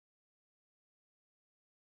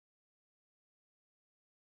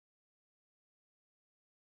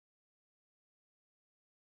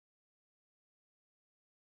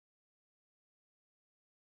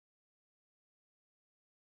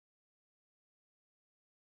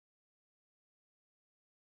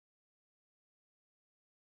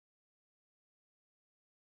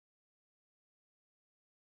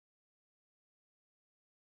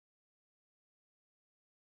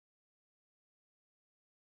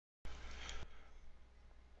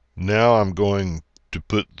Now I'm going to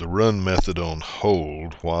put the run method on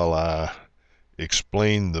hold while I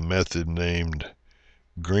explain the method named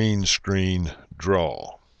green screen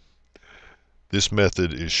draw. This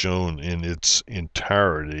method is shown in its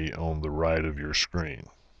entirety on the right of your screen.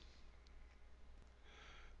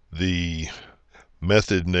 The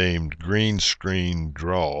method named green screen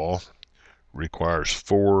draw requires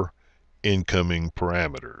 4 incoming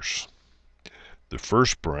parameters. The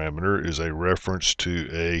first parameter is a reference to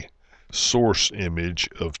a source image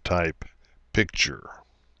of type picture.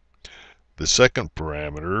 The second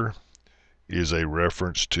parameter is a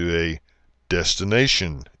reference to a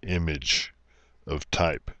destination image of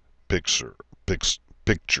type picture.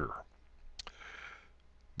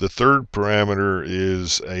 The third parameter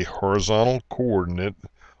is a horizontal coordinate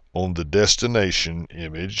on the destination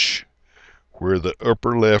image where the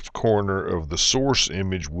upper left corner of the source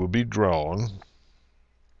image will be drawn.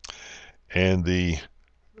 And the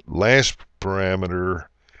last parameter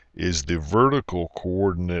is the vertical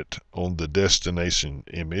coordinate on the destination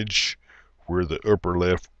image where the upper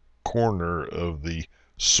left corner of the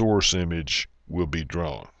source image will be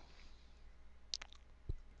drawn.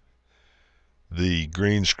 The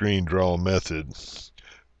green screen draw method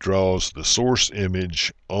draws the source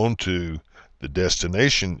image onto the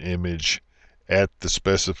destination image at the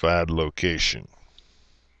specified location.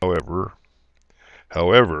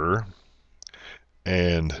 However,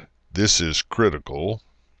 and this is critical,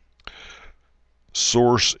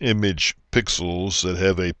 source image pixels that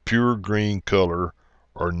have a pure green color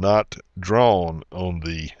are not drawn on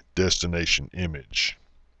the destination image.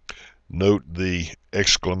 Note the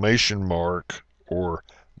exclamation mark or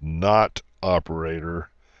not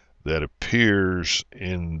operator that appears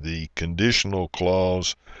in the conditional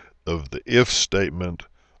clause of the if statement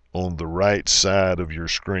on the right side of your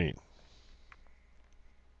screen.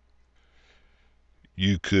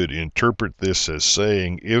 You could interpret this as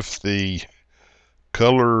saying if the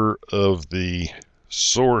color of the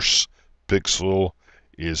source pixel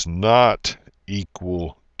is not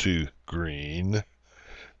equal to green,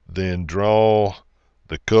 then draw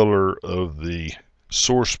the color of the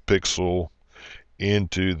source pixel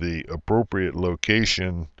into the appropriate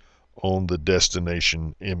location on the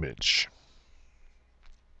destination image.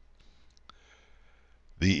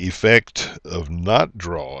 The effect of not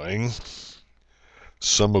drawing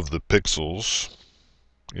some of the pixels,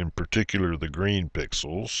 in particular the green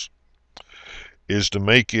pixels, is to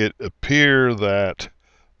make it appear that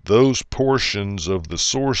those portions of the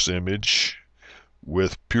source image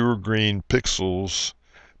with pure green pixels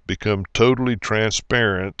become totally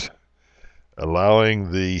transparent,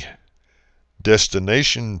 allowing the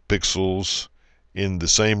destination pixels in the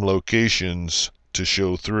same locations to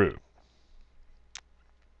show through.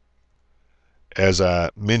 As I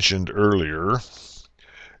mentioned earlier,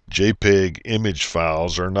 JPEG image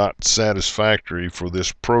files are not satisfactory for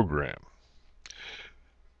this program.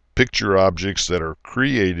 Picture objects that are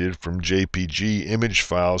created from JPG image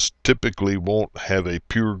files typically won't have a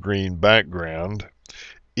pure green background,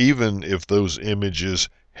 even if those images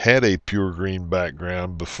had a pure green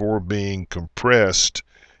background before being compressed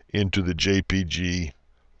into the JPG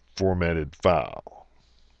formatted file.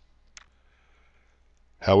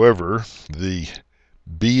 However, the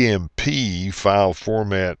BMP file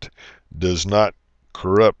format does not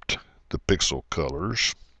corrupt the pixel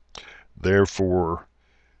colors. Therefore,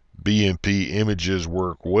 BMP images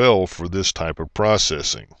work well for this type of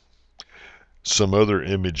processing. Some other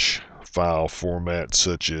image file formats,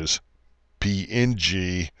 such as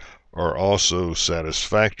PNG, are also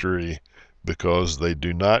satisfactory because they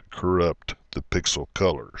do not corrupt the pixel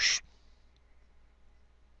colors.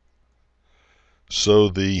 So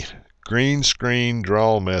the green screen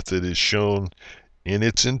draw method is shown in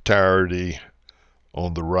its entirety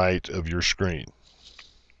on the right of your screen.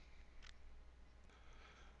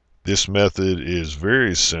 This method is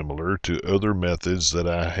very similar to other methods that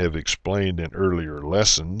I have explained in earlier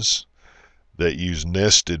lessons that use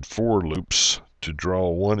nested for loops to draw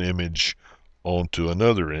one image onto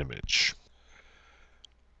another image.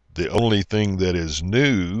 The only thing that is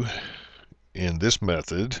new in this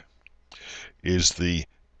method is the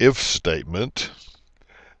if statement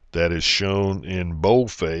that is shown in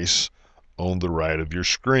boldface on the right of your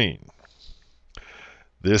screen.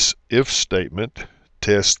 This if statement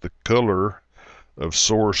tests the color of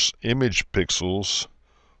source image pixels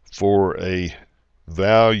for a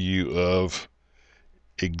value of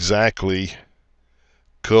exactly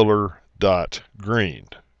color.green,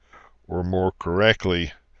 or more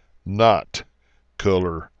correctly, not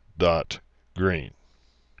color.green.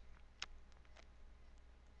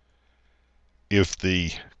 If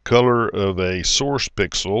the color of a source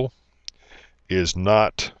pixel is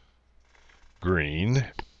not green,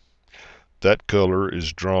 that color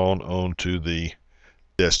is drawn onto the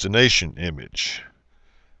destination image.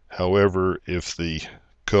 However, if the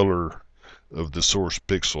color of the source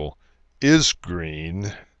pixel is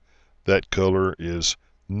green, that color is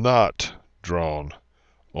not drawn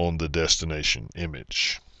on the destination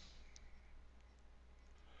image.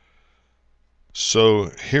 So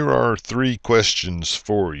here are 3 questions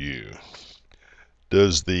for you.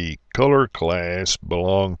 Does the color class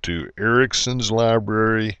belong to Erickson's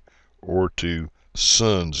library or to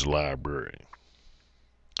Sun's library?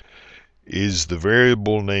 Is the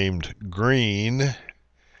variable named green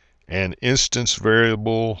an instance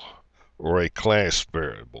variable or a class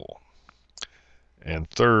variable? And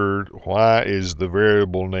third, why is the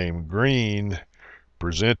variable named green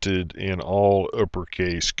presented in all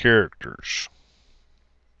uppercase characters?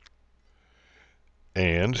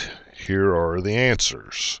 And here are the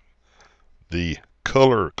answers. The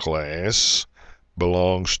color class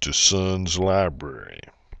belongs to Sun's library.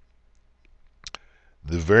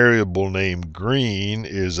 The variable named green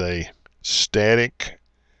is a static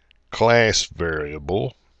class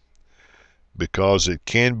variable because it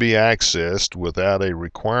can be accessed without a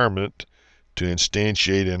requirement to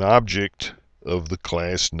instantiate an object of the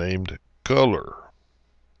class named color.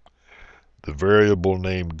 The variable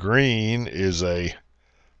named green is a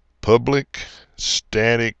public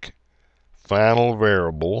static final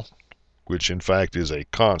variable, which in fact is a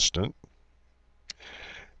constant,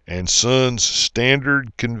 and Sun's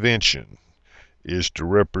standard convention is to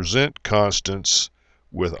represent constants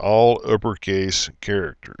with all uppercase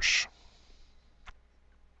characters.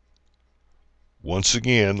 Once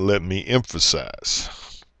again, let me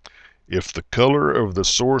emphasize, if the color of the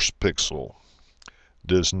source pixel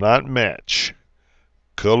does not match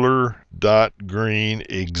color.green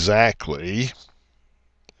exactly,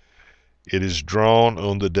 it is drawn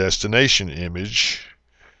on the destination image,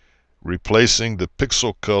 replacing the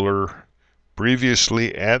pixel color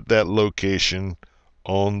previously at that location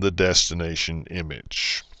on the destination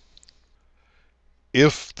image.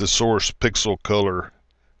 If the source pixel color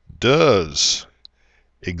does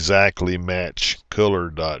exactly match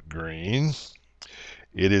color.green,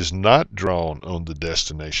 it is not drawn on the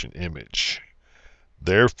destination image.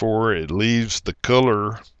 Therefore, it leaves the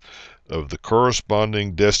color of the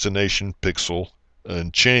corresponding destination pixel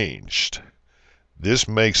unchanged. This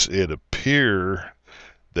makes it appear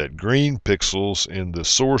that green pixels in the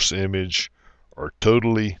source image are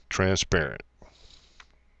totally transparent.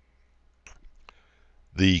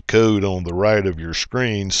 The code on the right of your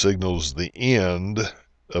screen signals the end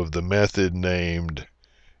of the method named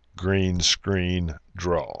green screen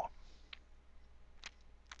draw.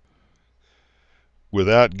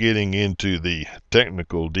 Without getting into the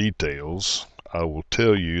technical details, I will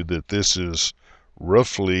tell you that this is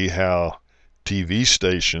roughly how TV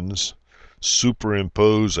stations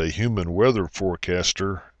superimpose a human weather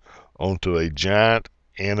forecaster onto a giant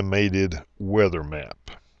animated weather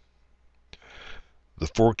map. The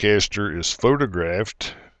forecaster is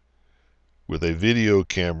photographed with a video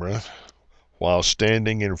camera while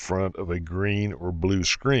standing in front of a green or blue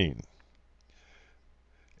screen.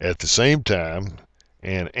 At the same time,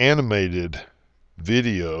 an animated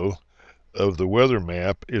video of the weather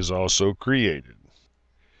map is also created.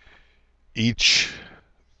 Each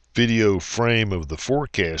video frame of the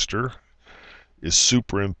forecaster is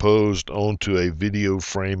superimposed onto a video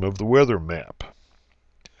frame of the weather map.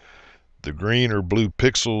 The green or blue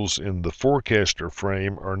pixels in the forecaster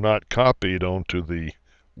frame are not copied onto the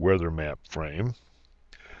weather map frame.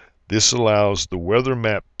 This allows the weather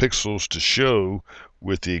map pixels to show,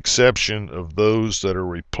 with the exception of those that are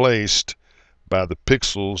replaced by the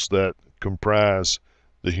pixels that comprise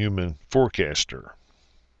the human forecaster.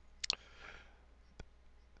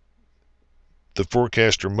 The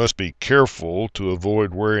forecaster must be careful to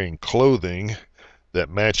avoid wearing clothing that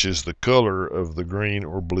matches the color of the green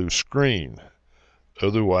or blue screen.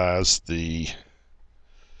 Otherwise, the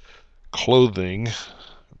clothing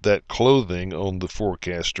on the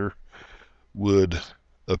forecaster would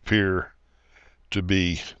appear to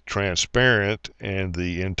be transparent, and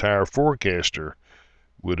the entire forecaster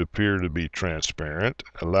would appear to be transparent,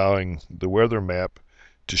 allowing the weather map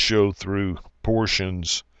to show through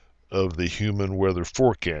portions of the human weather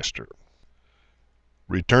forecaster.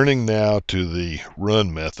 Returning now to the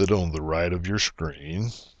run method on the right of your screen,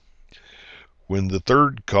 when the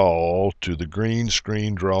third call to the green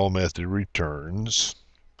screen draw method returns,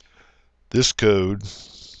 this code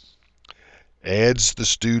adds the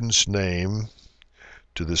student's name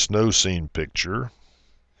to the snow scene picture,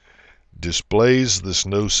 displays the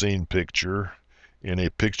snow scene picture in a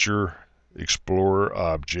Picture Explorer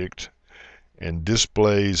object, and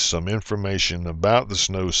displays some information about the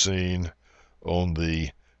snow scene on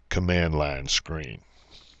the command line screen.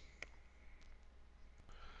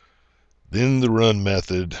 Then the run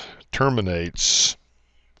method terminates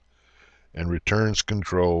and returns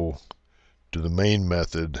control to the main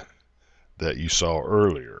method that you saw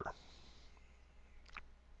earlier.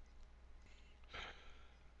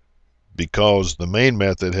 Because the main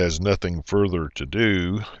method has nothing further to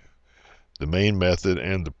do, the main method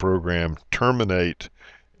and the program terminate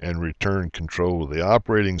and return control of the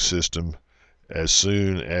operating system as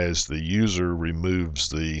soon as the user removes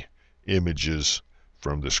the images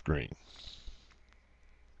from the screen.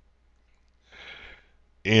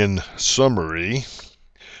 In summary,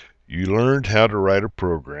 you learned how to write a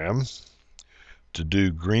program to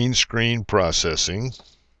do green screen processing,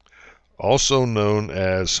 also known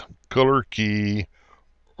as color key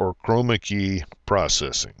or chroma key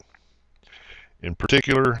processing. In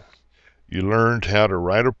particular, you learned how to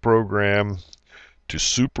write a program to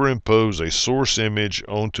superimpose a source image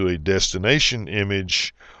onto a destination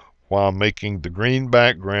image while making the green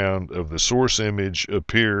background of the source image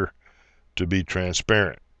appear to be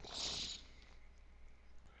transparent.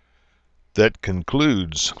 That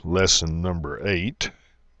concludes lesson number 8,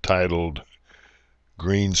 titled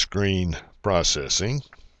Green Screen Processing.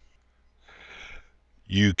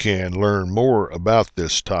 You can learn more about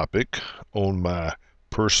this topic on my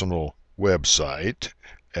personal website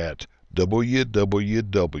at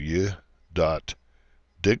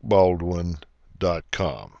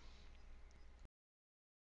www.dickbaldwin.com.